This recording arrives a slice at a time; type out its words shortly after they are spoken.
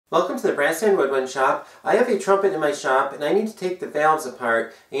Welcome to the Brass and Woodwind shop. I have a trumpet in my shop and I need to take the valves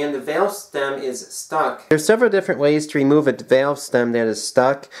apart, and the valve stem is stuck. There are several different ways to remove a valve stem that is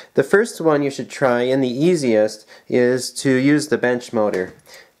stuck. The first one you should try, and the easiest, is to use the bench motor.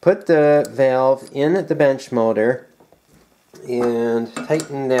 Put the valve in the bench motor and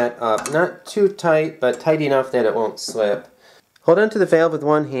tighten that up. Not too tight, but tight enough that it won't slip. Hold on to the valve with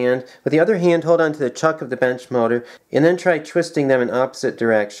one hand. With the other hand, hold on to the chuck of the bench motor, and then try twisting them in opposite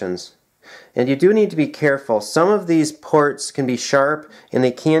directions. And you do need to be careful. Some of these ports can be sharp, and they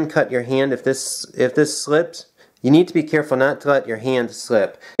can cut your hand if this slips. You need to be careful not to let your hand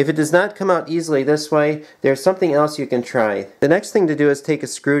slip. If it does not come out easily this way, there's something else you can try. The next thing to do is take a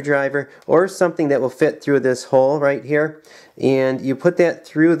screwdriver or something that will fit through this hole right here, and you put that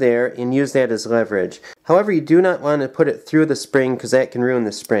through there and use that as leverage. However, you do not want to put it through the spring because that can ruin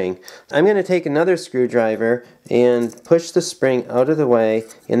the spring. I'm going to take another screwdriver and push the spring out of the way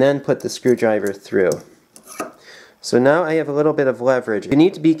and then put the screwdriver through. So now I have a little bit of leverage. You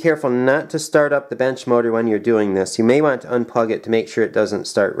need to be careful not to start up the bench motor when you're doing this. You may want to unplug it to make sure it doesn't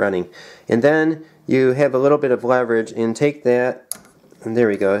start running. And then you have a little bit of leverage, and take that, and there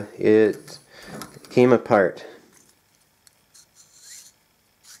we go, it came apart.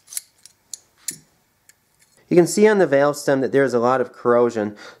 You can see on the valve stem that there's a lot of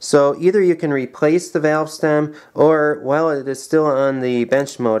corrosion, so either you can replace the valve stem, or while it is still on the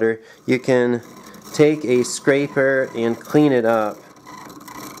bench motor, you can take a scraper and clean it up.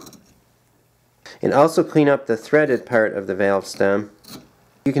 And also clean up the threaded part of the valve stem.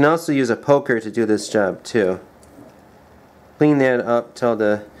 You can also use a poker to do this job too. Clean that up till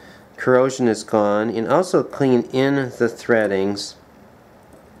the corrosion is gone, and also clean in the threadings.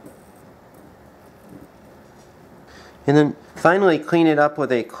 And then finally clean it up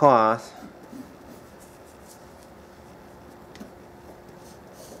with a cloth.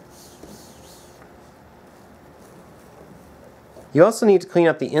 You also need to clean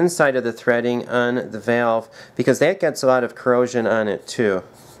up the inside of the threading on the valve because that gets a lot of corrosion on it too.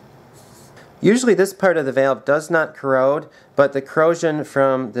 Usually this part of the valve does not corrode, but the corrosion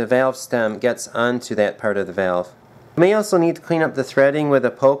from the valve stem gets onto that part of the valve. You may also need to clean up the threading with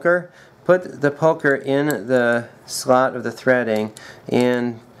a poker. Put the poker in the slot of the threading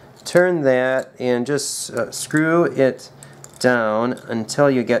and turn that and just screw it down until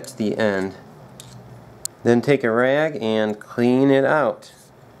you get to the end. Then take a rag and clean it out.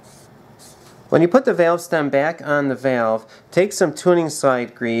 When you put the valve stem back on the valve, take some tuning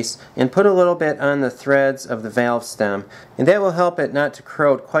slide grease and put a little bit on the threads of the valve stem, and that will help it not to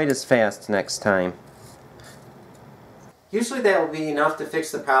corrode quite as fast next time. Usually that will be enough to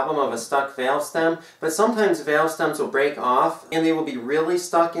fix the problem of a stuck valve stem, but sometimes valve stems will break off and they will be really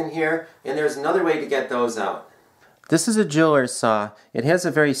stuck in here, and there's another way to get those out. This is a jeweler's saw. It has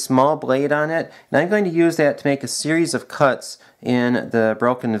a very small blade on it, and I'm going to use that to make a series of cuts in the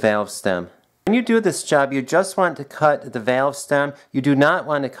broken valve stem. When you do this job, you just want to cut the valve stem. You do not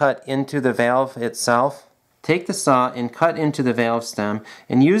want to cut into the valve itself. Take the saw and cut into the valve stem,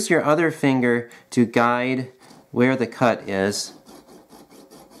 and use your other finger to guide where the cut is.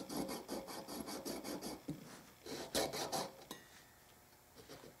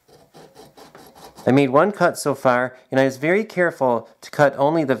 I made one cut so far, and I was very careful to cut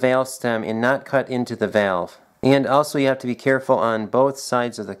only the valve stem and not cut into the valve. And also you have to be careful on both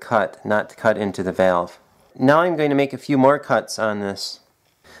sides of the cut not to cut into the valve. Now I'm going to make a few more cuts on this.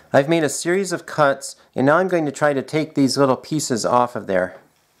 I've made a series of cuts, and now I'm going to try to take these little pieces off of there.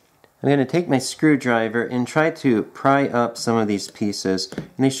 I'm going to take my screwdriver and try to pry up some of these pieces,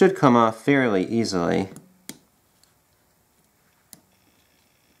 and they should come off fairly easily.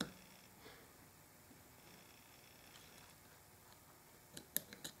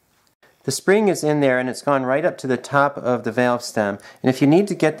 The spring is in there and it's gone right up to the top of the valve stem, and if you need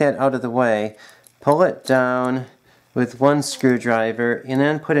to get that out of the way, pull it down with one screwdriver and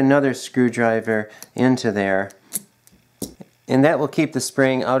then put another screwdriver into there. And that will keep the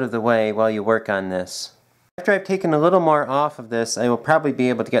spring out of the way while you work on this. After I've taken a little more off of this, I will probably be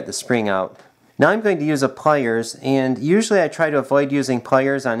able to get the spring out. Now I'm going to use a pliers, and usually I try to avoid using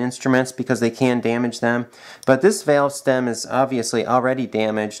pliers on instruments because they can damage them. But this valve stem is obviously already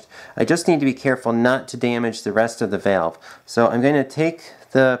damaged. I just need to be careful not to damage the rest of the valve. So I'm going to take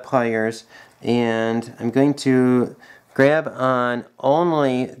the pliers and I'm going to grab on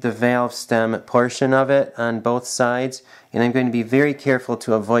only the valve stem portion of it on both sides, and I'm going to be very careful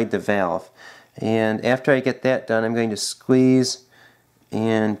to avoid the valve. And after I get that done, I'm going to squeeze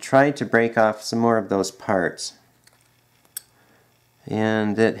and try to break off some more of those parts.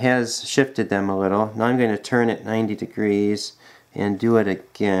 And it has shifted them a little. Now I'm going to turn it 90 degrees and do it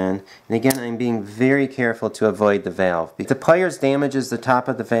again. And again, I'm being very careful to avoid the valve. If the pliers damages the top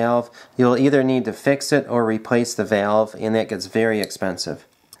of the valve, you'll either need to fix it or replace the valve, and that gets very expensive.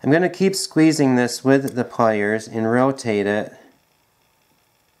 I'm going to keep squeezing this with the pliers and rotate it.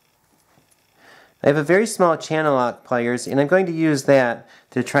 I have a very small channel lock pliers, and I'm going to use that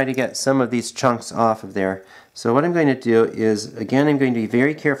to try to get some of these chunks off of there. So what I'm going to do is, again, I'm going to be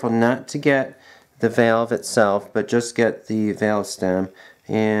very careful not to get the valve itself, but just get the valve stem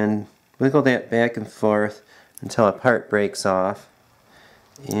and wiggle that back and forth until a part breaks off,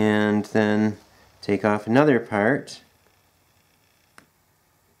 and then take off another part.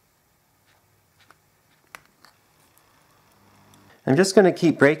 I'm just going to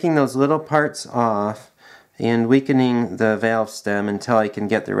keep breaking those little parts off and weakening the valve stem until I can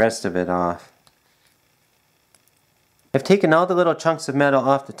get the rest of it off. I've taken all the little chunks of metal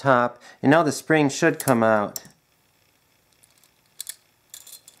off the top, and now the spring should come out.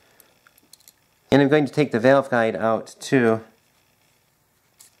 And I'm going to take the valve guide out too.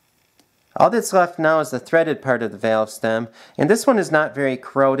 All that's left now is the threaded part of the valve stem, and this one is not very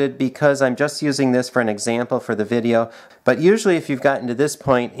corroded because I'm just using this for an example for the video, but usually if you've gotten to this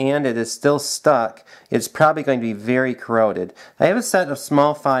point and it is still stuck, it's probably going to be very corroded. I have a set of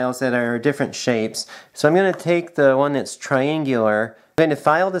small files that are different shapes, so I'm going to take the one that's triangular. I'm going to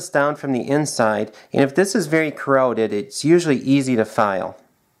file this down from the inside, and if this is very corroded, it's usually easy to file.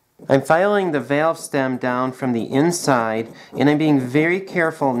 I'm filing the valve stem down from the inside, and I'm being very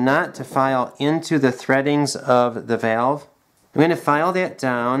careful not to file into the threadings of the valve. I'm going to file that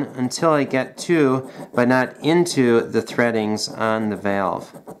down until I get to, but not into, the threadings on the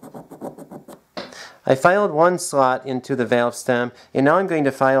valve. I filed one slot into the valve stem, and now I'm going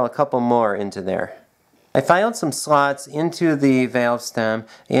to file a couple more into there. I filed some slots into the valve stem,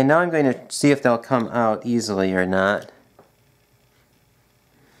 and now I'm going to see if they'll come out easily or not.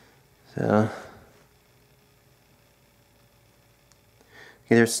 So,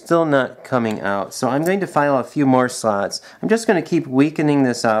 okay, they're still not coming out, so I'm going to file a few more slots. I'm just going to keep weakening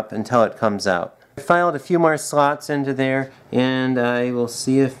this up until it comes out. I filed a few more slots into there, and I will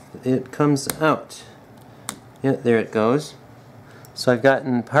see if it comes out. Yeah, there it goes. So I've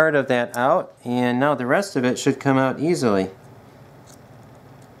gotten part of that out, and now the rest of it should come out easily.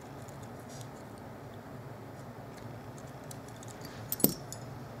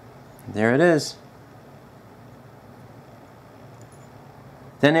 There it is.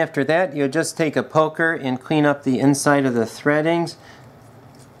 Then after that, you'll just take a poker and clean up the inside of the threadings.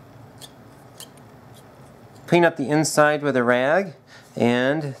 Clean up the inside with a rag,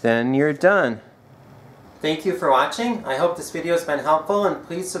 and then you're done. Thank you for watching. I hope this video has been helpful, and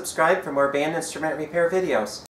please subscribe for more band instrument repair videos.